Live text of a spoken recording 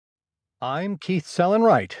I'm Keith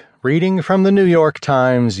Sellenwright, reading from the New York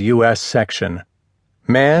Times U.S. section.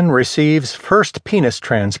 Man receives first penis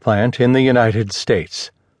transplant in the United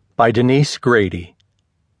States, by Denise Grady.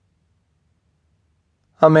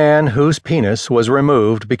 A man whose penis was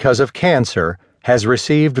removed because of cancer has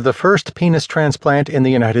received the first penis transplant in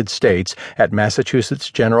the United States at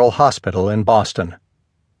Massachusetts General Hospital in Boston.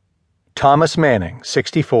 Thomas Manning,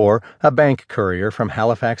 64, a bank courier from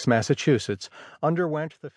Halifax, Massachusetts, underwent the